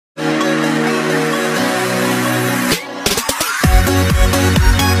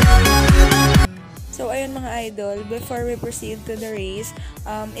ayun mga idol, before we proceed to the race,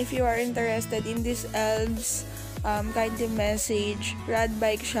 if you are interested in these elves, kindly message Rad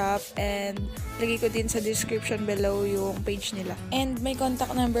Bike Shop and lagay ko din sa description below yung page nila. And may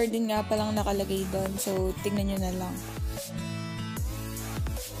contact number din nga palang nakalagay doon, so tingnan nyo na lang.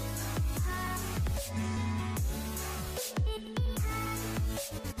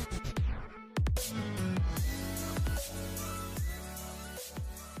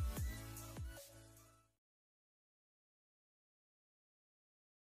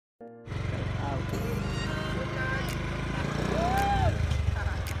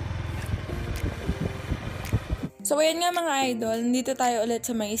 So ayan nga mga idol, nandito tayo ulit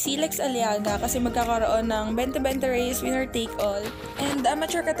sa may Silex Aliaga kasi magkakaroon ng 20-20 race winner take all. And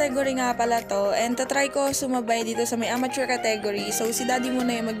amateur category nga pala to, and tatry ko sumabay dito sa may amateur category. So si daddy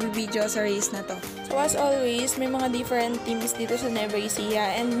muna yung magbibideo sa race na to. So as always, may mga different teams dito sa Nueva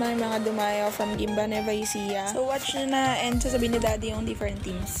Ecija and may mga dumayo from Gimba, Nueva Ecija. So watch nyo na and sasabihin ni daddy yung different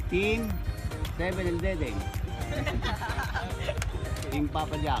teams. Team 7 and Dedeng, Team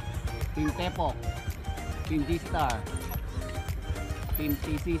Papa Jack, Team Tepok, Team D-Star, Team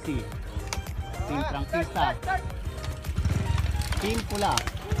TCC, Team Frankista, Team Pula.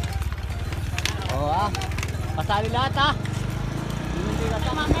 O pasali lahat Hindi na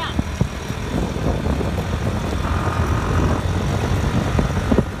sa mamaya.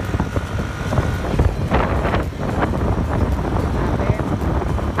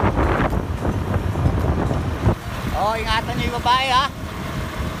 Ingatan nyo yung babae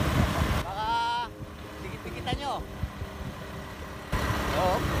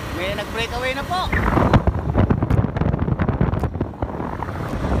may nag-breakaway na po.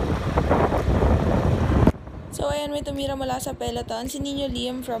 So ayan, may tumira mula sa peloton si Nino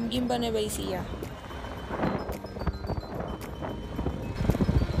Liam from Gimba, Nueva Ecija.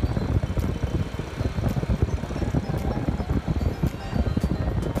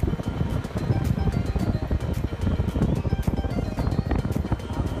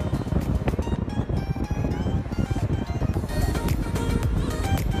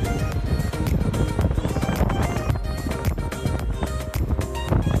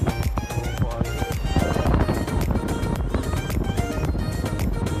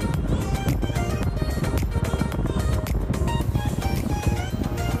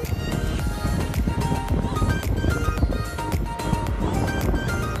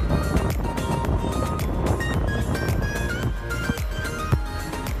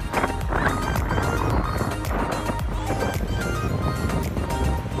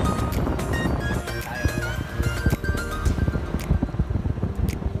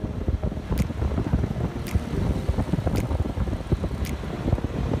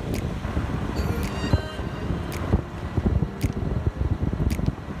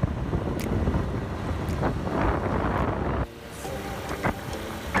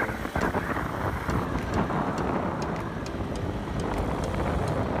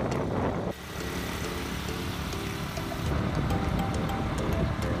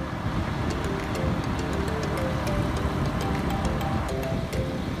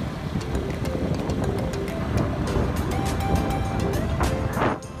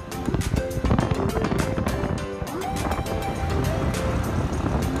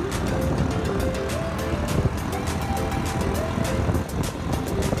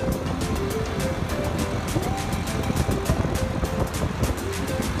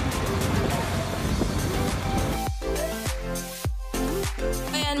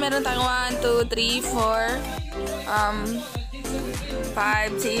 Meron tayong 1, 2, 3, 4, 5,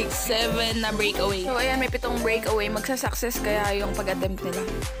 6, 7 na breakaway. So ayan, may 7 breakaway. Magsa-success kaya yung pag-attempt nila.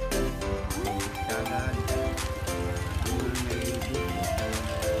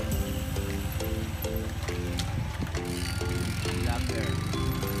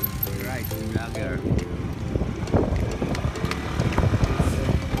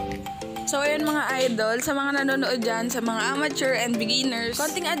 So ayan mga idol, sa mga nanonood dyan, sa mga amateur and beginners,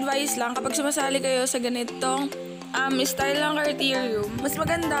 konting advice lang kapag sumasali kayo sa ganitong style ng criterium, mas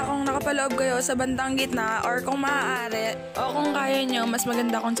maganda kung nakapaloob kayo sa bandang gitna or kung maaari o kung kaya nyo, mas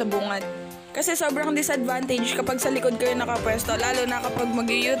maganda kung sa bungad. Kasi sobrang disadvantage kapag sa likod kayo nakapwesto, lalo na kapag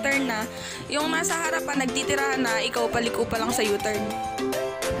mag-U-turn na, yung nasa harapan nagtitirahan na, ikaw paliko pa lang sa U-turn.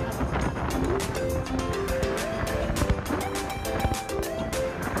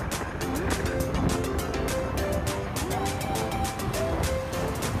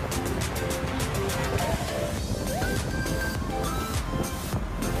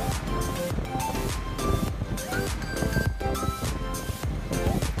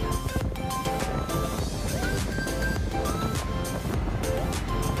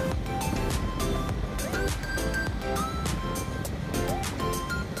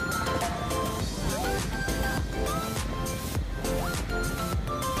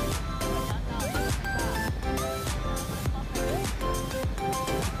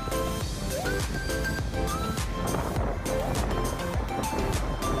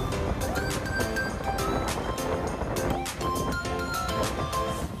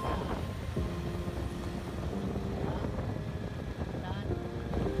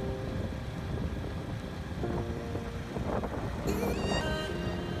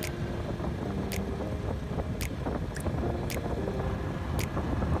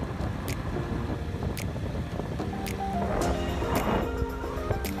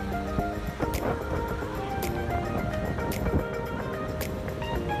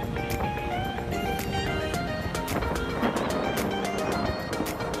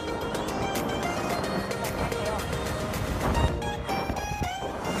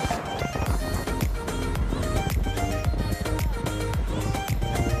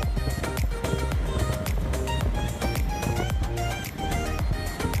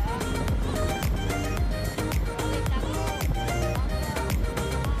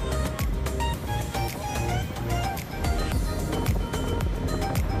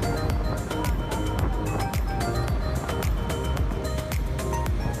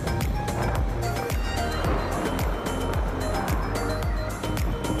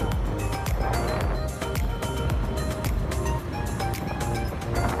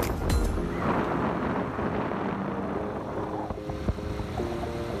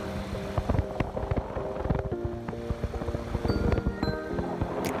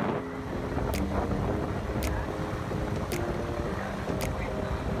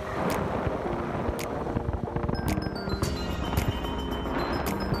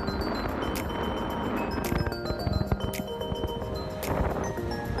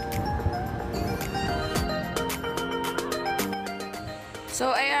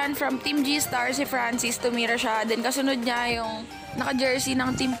 So, ayan, from Team G-Star, si Francis, tumira siya. Then, kasunod niya yung naka-jersey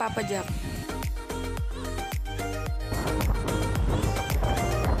ng Team Papa Jack.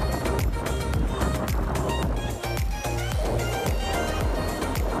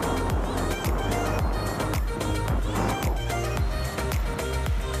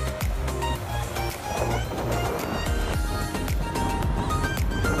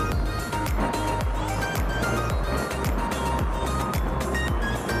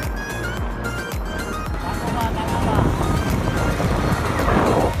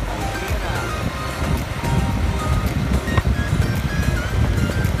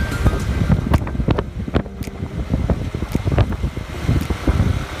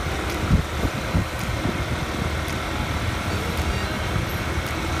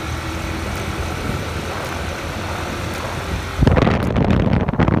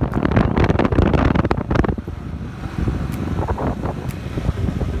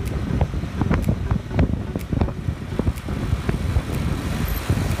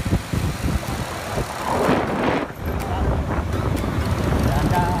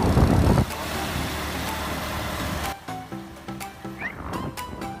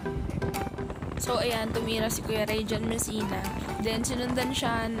 So, ayan, tumira si Kuya Rayjan Messina. Then, sinundan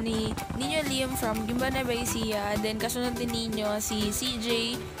siya ni Nino Liam from Gimba Nevaisia. Then, kasunod ni Nino si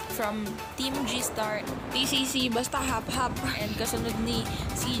CJ from Team G-Star. TCC, basta hap-hap. And kasunod ni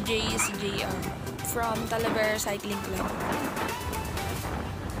CJ, si JR from Talavera Cycling Club.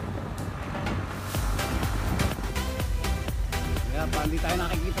 Kaya pa, hindi tayo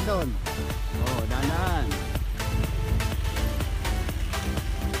nakikita doon. Oo, danan.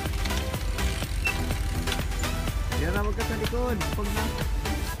 Yan na, huwag ka sa likod. Pag na.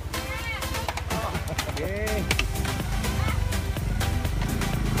 Okay.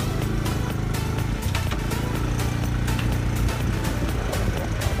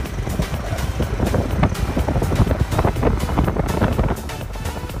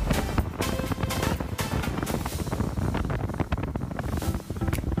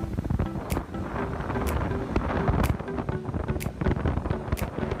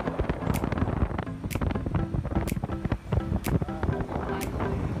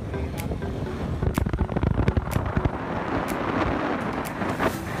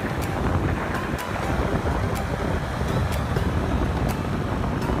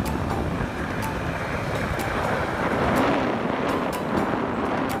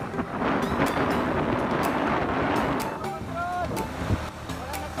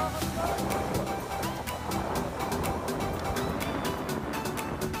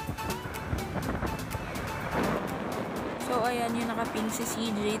 So, ayan, yung nakaping si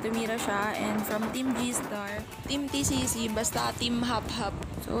CJ, tumira siya. And from Team G-Star, Team TCC, basta Team Hap-Hap.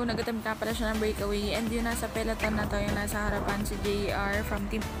 So, nag-attempt ka pala siya ng breakaway. And yung nasa peloton na to, yung nasa harapan si JR from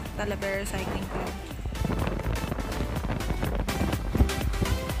Team Talavera Cycling Club.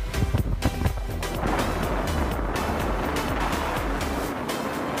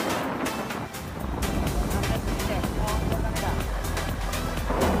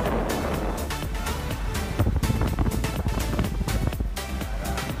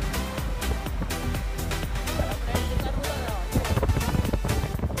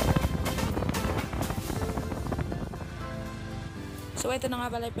 So, ito na nga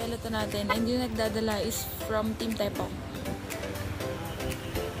pala yung peloton natin. And yung nagdadala is from Team Tepong.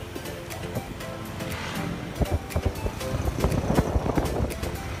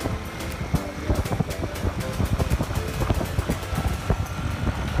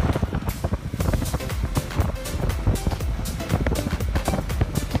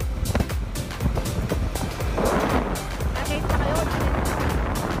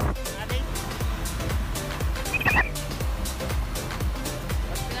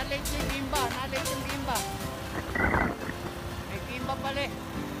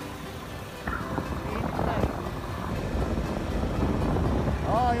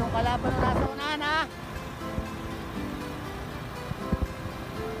 Oh, yung kalaban na nasa unahan ha.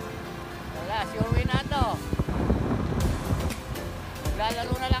 Wala, sure win na to.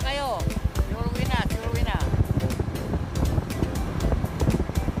 Maglalaro na lang kayo. Sure win na, sure win na.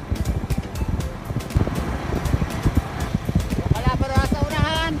 Yung kalaban na nasa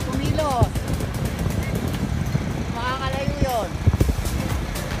unahan, kumilos. Makakalayo yun.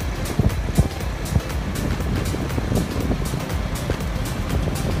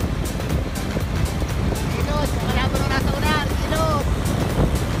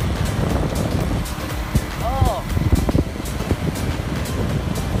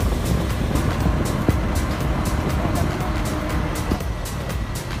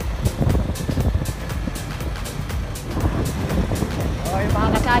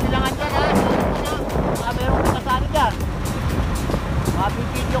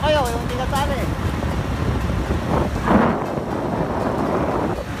 Mapipidyo kayo, yung hindi kasali.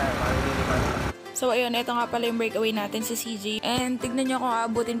 So ayun, ito nga pala yung breakaway natin si CJ. And tignan nyo kung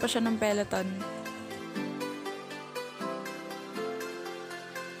aabutin pa siya ng peloton.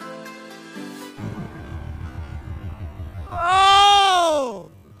 Oh!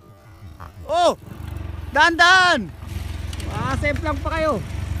 Oh! Dahan-dahan! Safe lang pa kayo.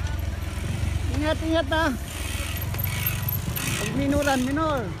 Ingat-ingat na. Pag minuran,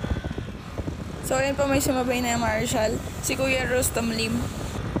 minor. So ayun pa, may sumabay na Marshall, si Kuya Rustam Lim.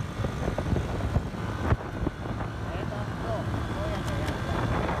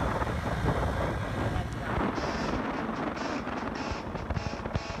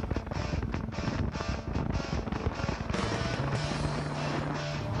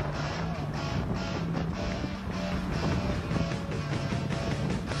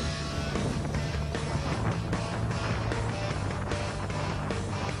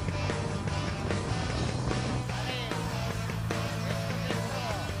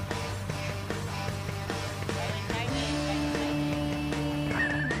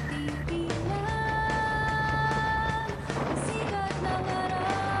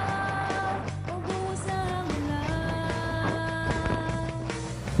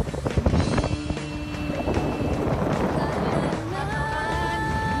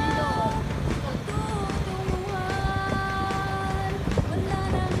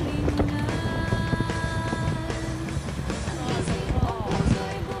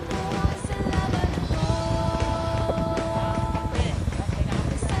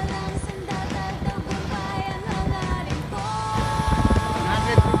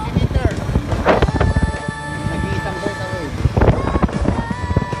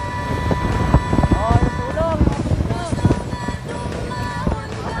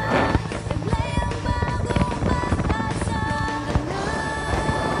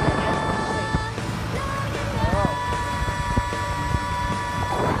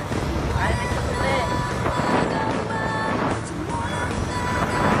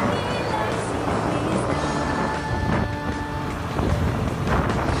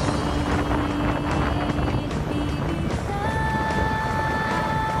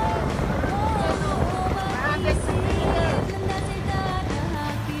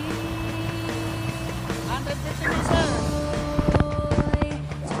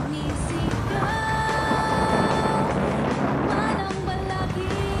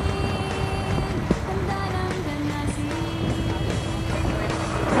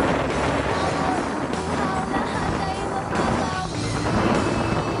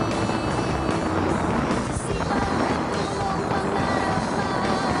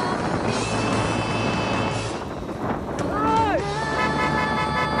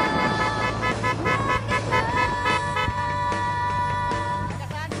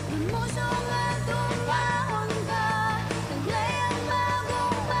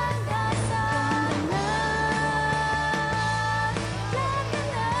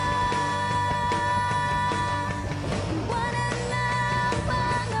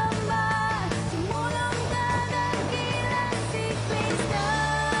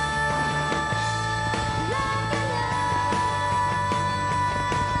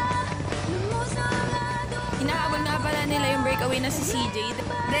 Breakaway na si CJ.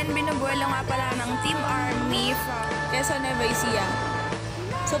 Then binubuelo nga pala ng Team Army from Quezon Nueva Ecija.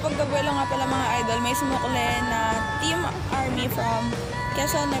 So pagkabuelo nga pala mga idol, may sumukle na Team Army from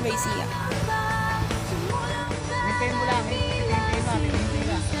Quezon Nueva Ecija. Hintayin mo lang, hintayin mo.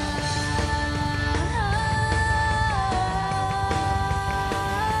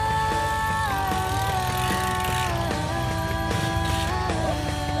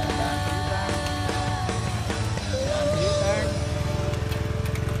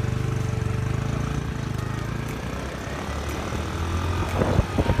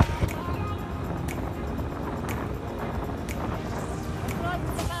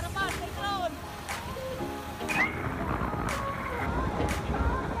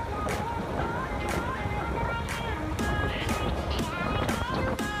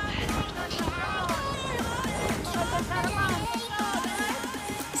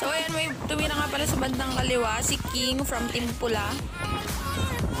 So ayan, may tumira nga pala sa bandang kaliwa, si King from Team Pula.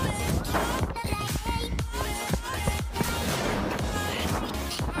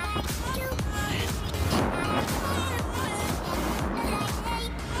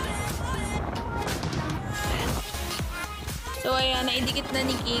 So ayan, naidikit na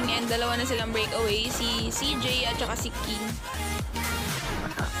ni King and dalawa na silang breakaway, si CJ at saka si King.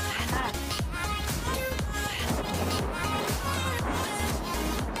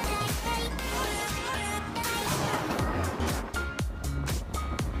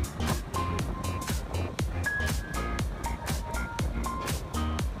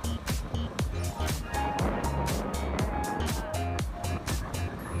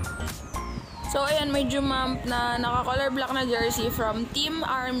 So ayan, may jumamp na naka-color black na jersey from Team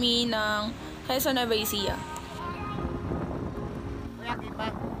Army ng Quezon Nueva Ecija.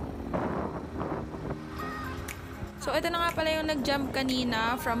 So ito na nga pala yung nag-jump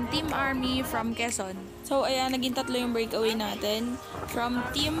kanina from Team Army from Quezon. So ayan, naging tatlo yung breakaway natin. From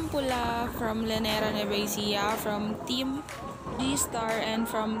Team Pula, from Lanera Nueva Ecija, from Team G-Star, and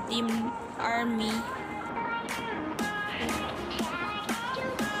from Team Army.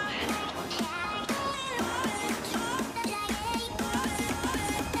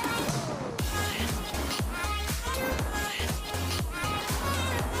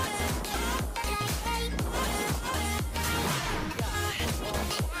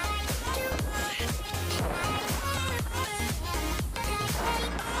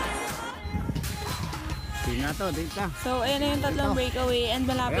 Dito. So, ayan na yung tatlong breakaway and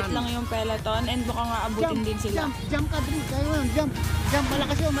malapit lang yung peloton and mukhang aabutin din sila. Jump ka, Dri. Kayo yun, jump. Jump,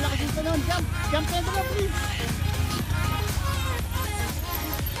 malakas yung talon. Jump, ka na, please.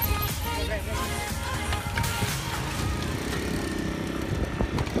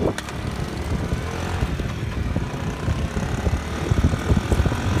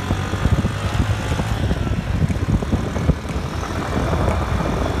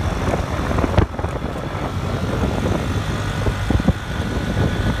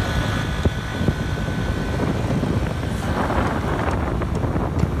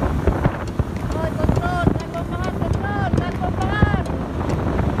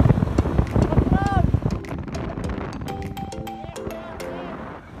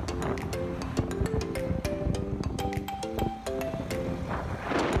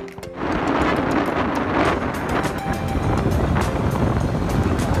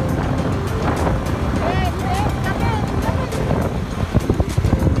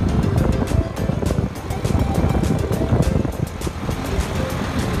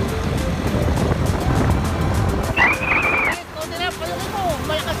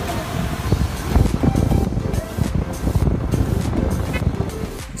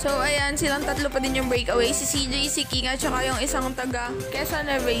 So, ayan, silang tatlo pa din yung breakaway. Si CJ, si King, at saka yung isang taga Quezon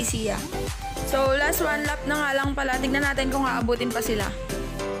Nueva Ecija. So, last one lap na nga lang pala. Tignan natin kung aabutin pa sila.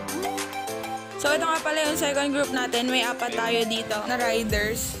 So, ito nga pala yung second group natin. May apat tayo dito na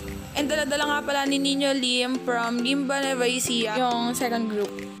riders. And dala-dala nga pala ni Nino Lim from Gimba Nueva Ecija yung second group.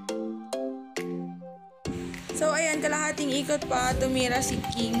 So, ayan, kalahating ikot pa. Tumira si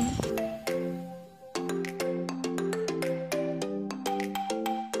King.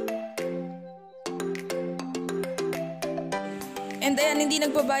 And ayan, hindi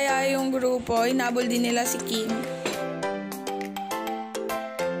nagpabaya yung grupo. Inabol din nila si King.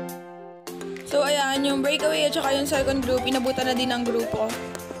 So ayan, yung breakaway at saka yung second group, inabutan na din ng grupo.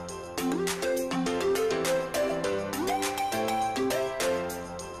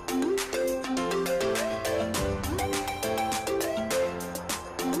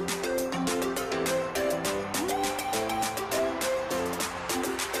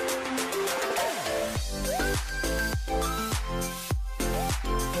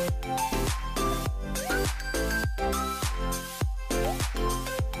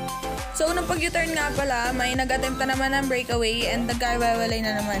 So, unang pag-U-turn nga pala, may nag-attempt na naman ng breakaway and nagkaiwalay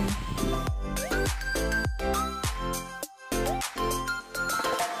na naman.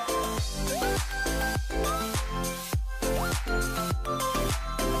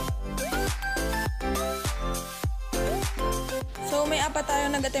 So, may apat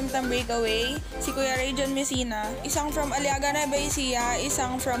tayong nag-attempt ng breakaway. Si Kuya Rayjon Messina, isang from Aliaga Nueva Ecija,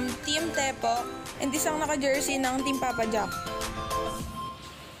 isang from Team Tepo, and isang naka-jersey ng Team Papa Jack.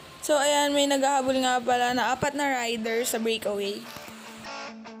 So, ayan, may naghahabol nga pala na apat na riders sa breakaway.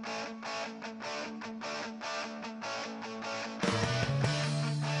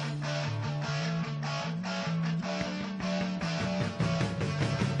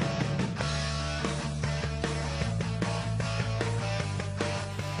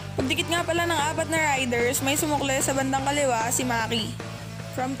 Pagdikit nga pala ng apat na riders, may sumukle sa bandang kaliwa si Maki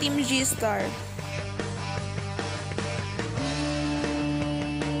from Team G-Star.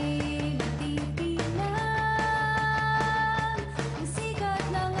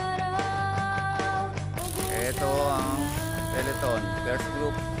 Ito ang peloton. First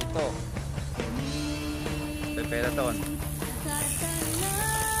group ito. Ito peloton.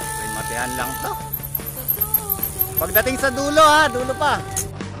 Matihan lang to. Pagdating sa dulo ha, dulo pa.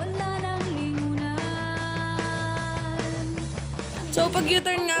 So pag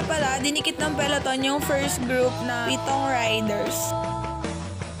U-turn nga pala, dinikit ng peloton yung first group na 7 riders.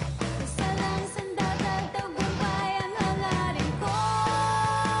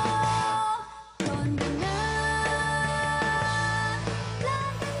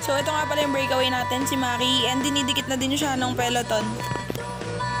 So So ito nga pala yung breakaway natin, si Maki, and dinidikit na din siya ng peloton.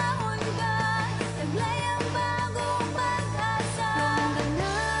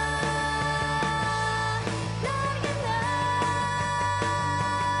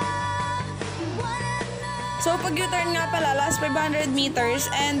 So pag U-turn nga pala, last 500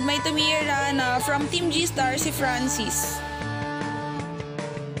 meters, and may tumira na from Team G-Star si Francis.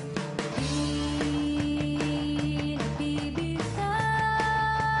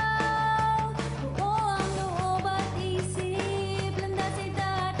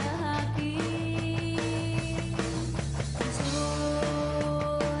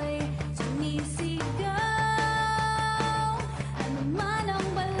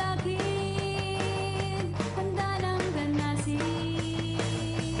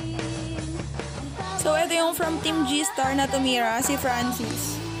 So, ito yung from Team G-Star na tumira, si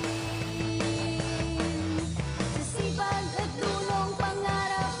Francis.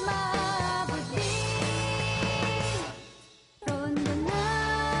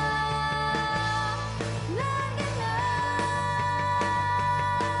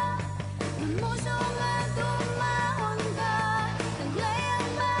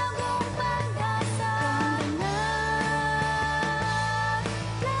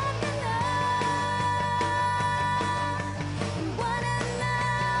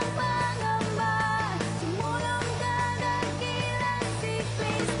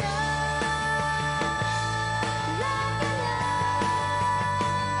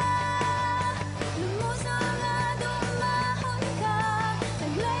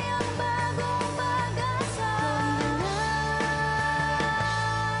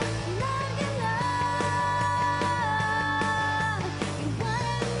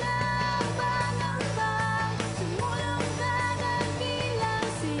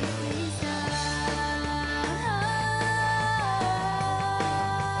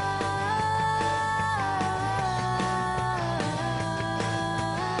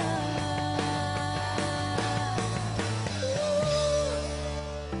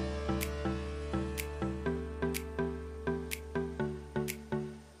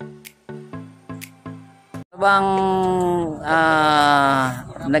 Bang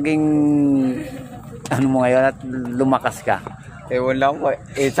naging ano mo ngayon at lumakas ka? Ewan lang po.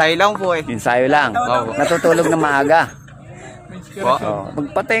 Ensayo lang po eh. Ensayo lang. Oo. Natutulog na maaga. Po.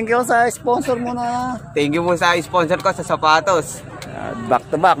 Magpa-thank you sa sponsor mo na. Thank you po sa sponsor ko sa sapatos. Back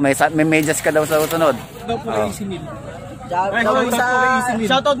to back. May medyas ka daw sa susunod.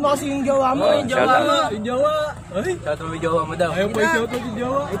 Shoutout mo kasi yung jowa mo. Yung jowa mo. Yung jowa. Shoutout mo yung jowa mo daw. Ayaw pa yung shoutout yung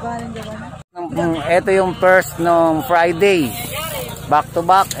jowa. Ito yung first nung Friday. Back to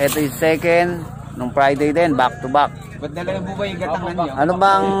back. Ito yung second nung Friday din. Back to back. Ba't dalawa po ba yung gatangan nyo? Ano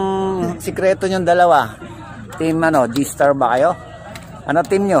bang sikreto nyong dalawa? Team ano? G-Star ba kayo? Ano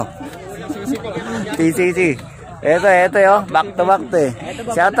team nyo? TCC. Ito yo. Back to back to eh.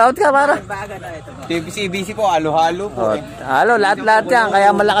 Shoutout ka para. TBC po. Halo-halo po eh. Halo, lahat-lahat yan.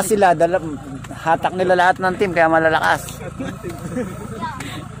 Kaya malakas sila. Hatak nila lahat ng team. Kaya malalakas.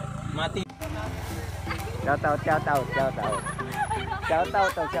 Shoutout.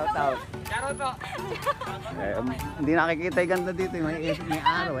 Hindi nakikita yung ganda dito. May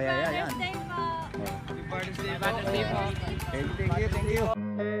araw. Ayan. Thank you.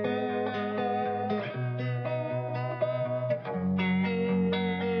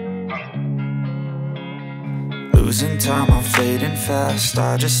 Losing time, I'm fading fast.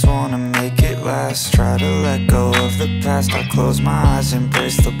 I just wanna make it last. Try to let go of the past. I close my eyes,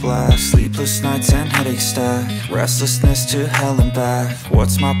 embrace the blast. Sleepless nights and headaches stack. Restlessness to hell and back.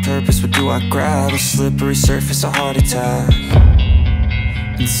 What's my purpose? What do I grab? A slippery surface, a heart attack.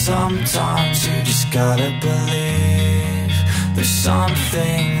 And sometimes you just gotta believe there's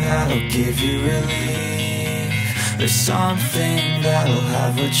something that'll give you relief. There's something that'll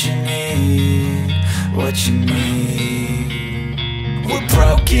have what you need. What you need. We're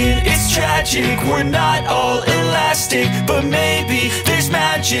broken, it's tragic. We're not all elastic, but maybe there's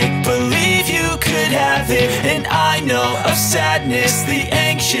magic. Believe you could have it. And I know of sadness, the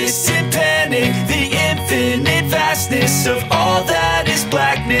anxious and panic, the infinite vastness of all that is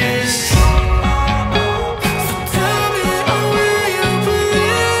blackness.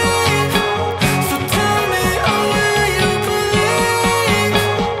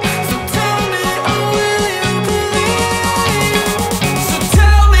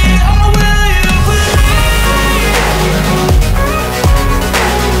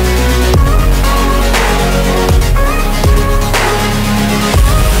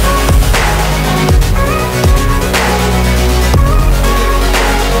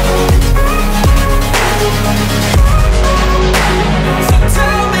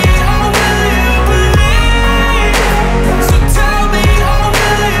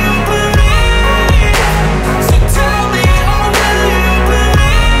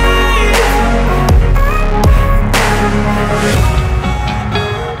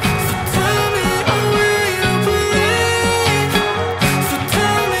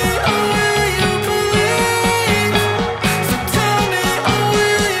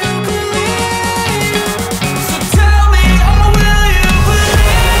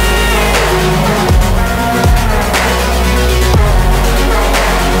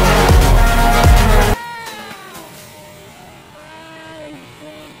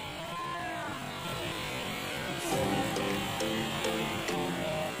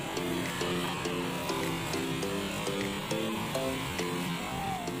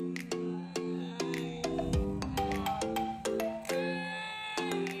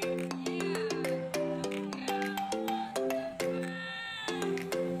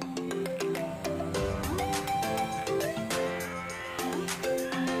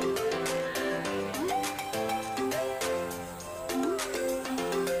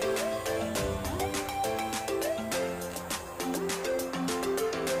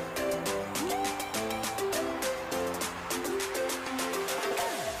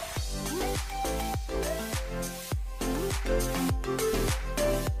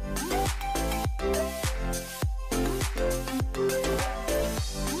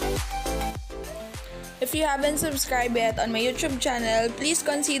 you haven't subscribed yet on my YouTube channel, please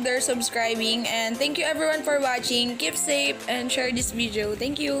consider subscribing, and thank you everyone for watching. Keep safe and share this video.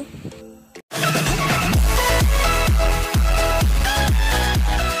 Thank you.